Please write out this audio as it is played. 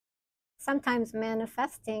Sometimes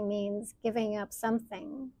manifesting means giving up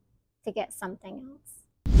something to get something else.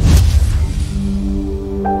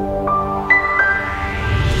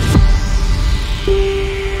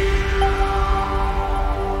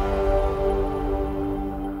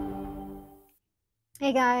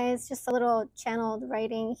 Hey guys, just a little channeled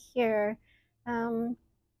writing here. And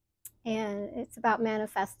it's about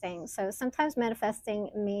manifesting. So sometimes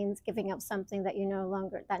manifesting means giving up something that no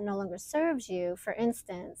longer serves you. For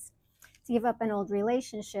instance, to give up an old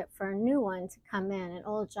relationship for a new one to come in, an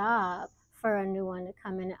old job for a new one to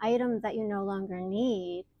come in, an item that you no longer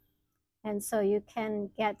need. And so you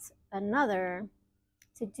can get another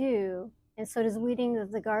to do. And so it is weeding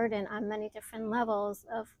of the garden on many different levels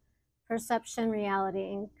of perception,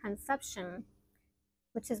 reality, and conception,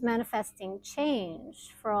 which is manifesting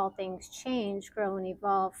change. For all things change, grow, and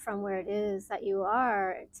evolve from where it is that you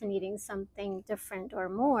are to needing something different or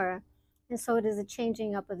more. And so it is a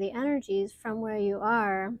changing up of the energies from where you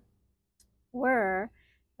were,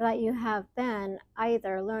 that you have been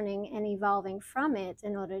either learning and evolving from it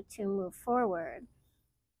in order to move forward,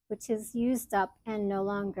 which is used up and no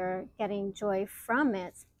longer getting joy from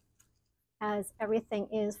it, as everything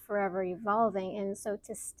is forever evolving. And so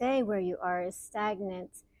to stay where you are is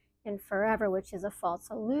stagnant and forever, which is a false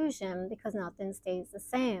illusion, because nothing stays the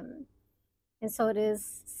same. And so it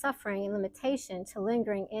is suffering and limitation to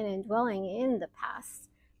lingering in and dwelling in the past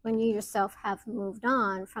when you yourself have moved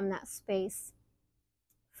on from that space,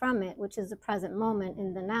 from it, which is the present moment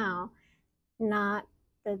in the now, not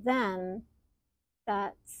the then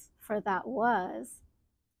that for that was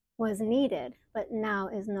needed, but now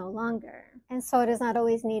is no longer. And so it is not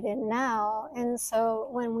always needed now. And so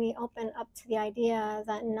when we open up to the idea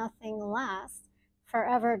that nothing lasts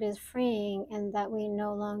forever, it is freeing, and that we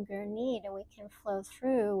no longer need, and we can flow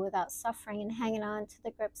through without suffering and hanging on to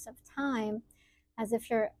the grips of time as if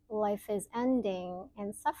your life is ending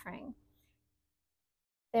and suffering.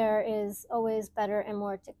 There is always better and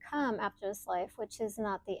more to come after this life, which is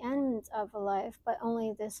not the end of a life, but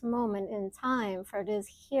only this moment in time. For it is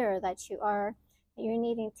here that you're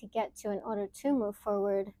needing to get to in order to move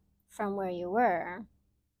forward from where you were,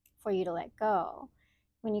 for you to let go.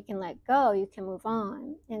 When you can let go, you can move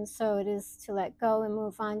on. And so it is to let go and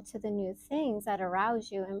move on to the new things that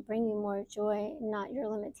arouse you and bring you more joy, not your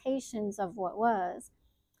limitations of what was.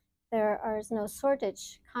 There is no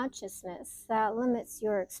shortage consciousness that limits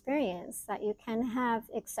your experience that you can have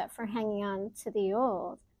except for hanging on to the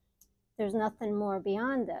old. There's nothing more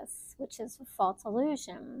beyond this, which is a false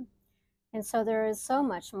illusion. And so there is so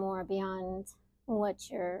much more beyond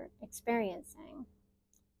what you're experiencing.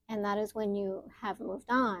 And that is when you have moved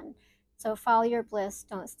on. So follow your bliss.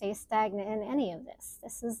 Don't stay stagnant in any of this.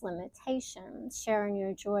 This is limitation. Sharing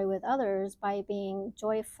your joy with others by being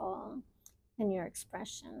joyful in your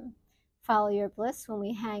expression. Follow your bliss. When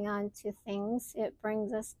we hang on to things, it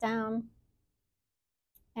brings us down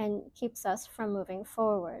and keeps us from moving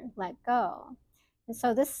forward. Let go. And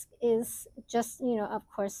so this is just, of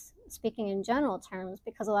course, speaking in general terms,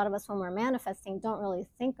 because a lot of us, when we're manifesting, don't really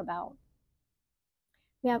think about,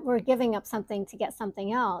 we're giving up something to get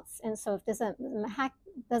something else. And so if this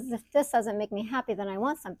doesn't make me happy, then I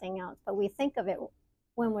want something else. But we think of it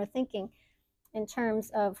when we're thinking in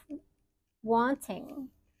terms of wanting,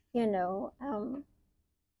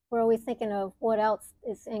 we're always thinking of what else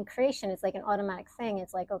is in creation. It's like an automatic thing.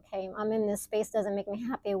 It's like, okay, I'm in this space, doesn't make me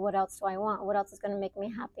happy. What else do I want? What else is going to make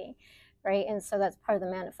me happy, right? And so that's part of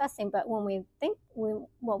the manifesting. But when we think,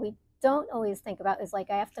 what we don't always think about is like,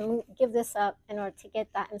 I have to give this up in order to get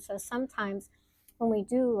that. And so sometimes when we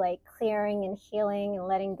do like clearing and healing and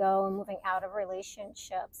letting go and moving out of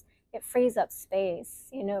relationships, it frees up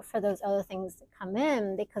space, for those other things to come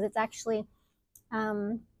in, because it's actually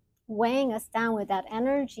weighing us down with that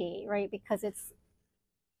energy, right? Because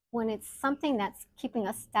when it's something that's keeping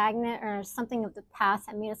us stagnant, or something of the past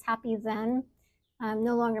that made us happy then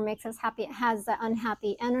no longer makes us happy, it has that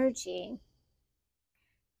unhappy energy,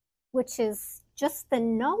 which is just the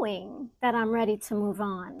knowing that I'm ready to move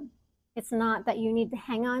on. It's not that you need to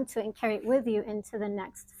hang on to it and carry it with you into the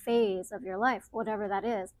next phase of your life, whatever that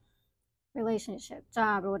is, relationship,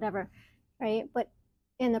 job, or whatever, right? But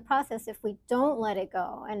in the process, if we don't let it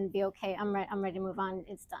go and be okay, I'm ready to move on,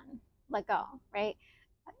 it's done, let go, right?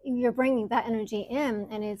 You're bringing that energy in,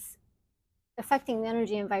 and it's affecting the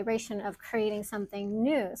energy and vibration of creating something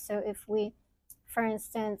new. So if we, for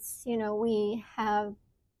instance, we have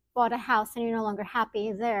bought a house and you're no longer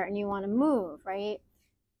happy there and you want to move, right?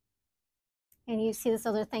 And you see this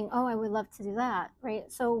other thing, oh, I would love to do that,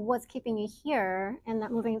 right? So what's keeping you here and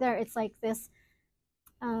not moving there? It's like this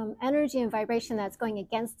energy and vibration that's going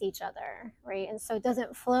against each other, right? And so it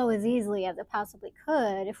doesn't flow as easily as it possibly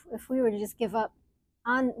could if we were to just give up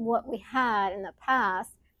on what we had in the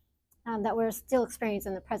past, that we're still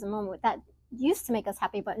experiencing in the present moment. That used to make us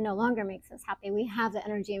happy, but no longer makes us happy. We have the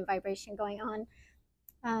energy and vibration going on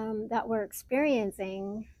that we're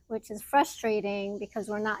experiencing, which is frustrating because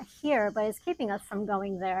we're not here, but it's keeping us from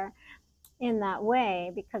going there in that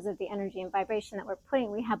way because of the energy and vibration that we're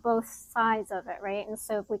putting. We have both sides of it, right? And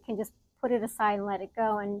so if we can just put it aside and let it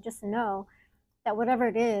go and just know that whatever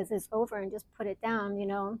it is over, and just put it down,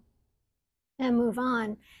 and move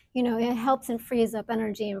on, it helps and frees up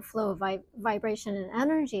energy and flow of vibration and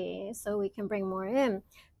energy so we can bring more in.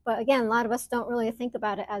 But again, a lot of us don't really think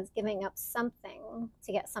about it as giving up something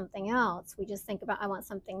to get something else. We just think about, I want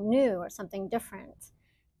something new or something different,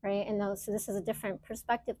 right? And so this is a different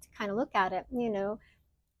perspective to kind of look at it,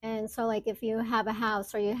 And so like if you have a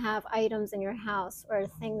house or you have items in your house or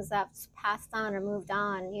things that's passed on or moved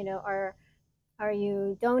on, or are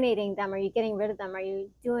you donating them? Are you getting rid of them? Are you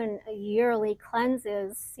doing a yearly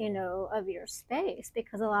cleanses, of your space?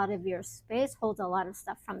 Because a lot of your space holds a lot of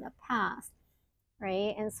stuff from the past,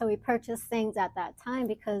 right? And so we purchase things at that time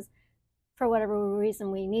because for whatever reason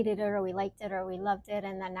we needed it or we liked it or we loved it,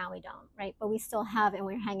 and then now we don't, right? But we still have it and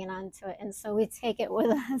we're hanging on to it. And so we take it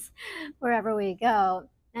with us wherever we go.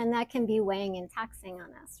 And that can be weighing and taxing on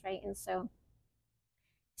us, right? And so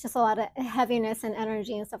it's just a lot of heaviness and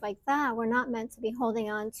energy and stuff like that. We're not meant to be holding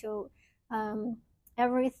on to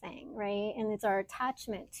everything, right? And it's our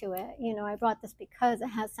attachment to it. I brought this because it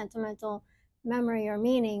has sentimental memory or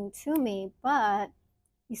meaning to me, but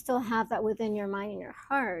you still have that within your mind and your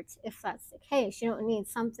heart. If that's the case, you don't need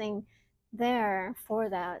something there for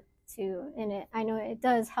that I know it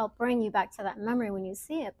does help bring you back to that memory when you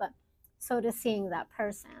see it, but so does seeing that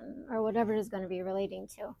person or whatever it is going to be relating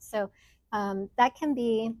to. So that can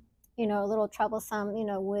be, a little troublesome,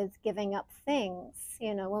 with giving up things,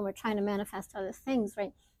 when we're trying to manifest other things,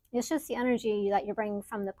 right? It's just the energy that you're bringing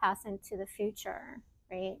from the past into the future,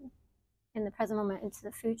 right? In the present moment into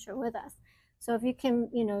the future with us. So if you can,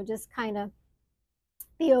 just kind of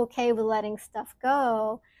be okay with letting stuff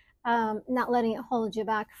go, not letting it hold you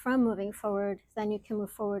back from moving forward, then you can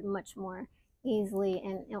move forward much more easily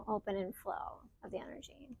and open and flow of the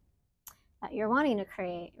energy that you're wanting to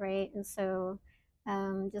create, right? And so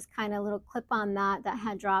just kind of a little clip on that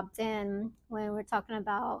had dropped in when we're talking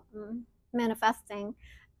about manifesting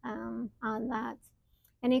on that.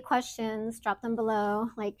 Any questions, drop them below,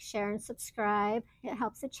 like, share, and subscribe. It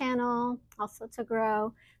helps the channel also to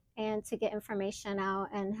grow and to get information out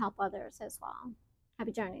and help others as well.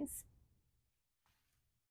 Happy journeys.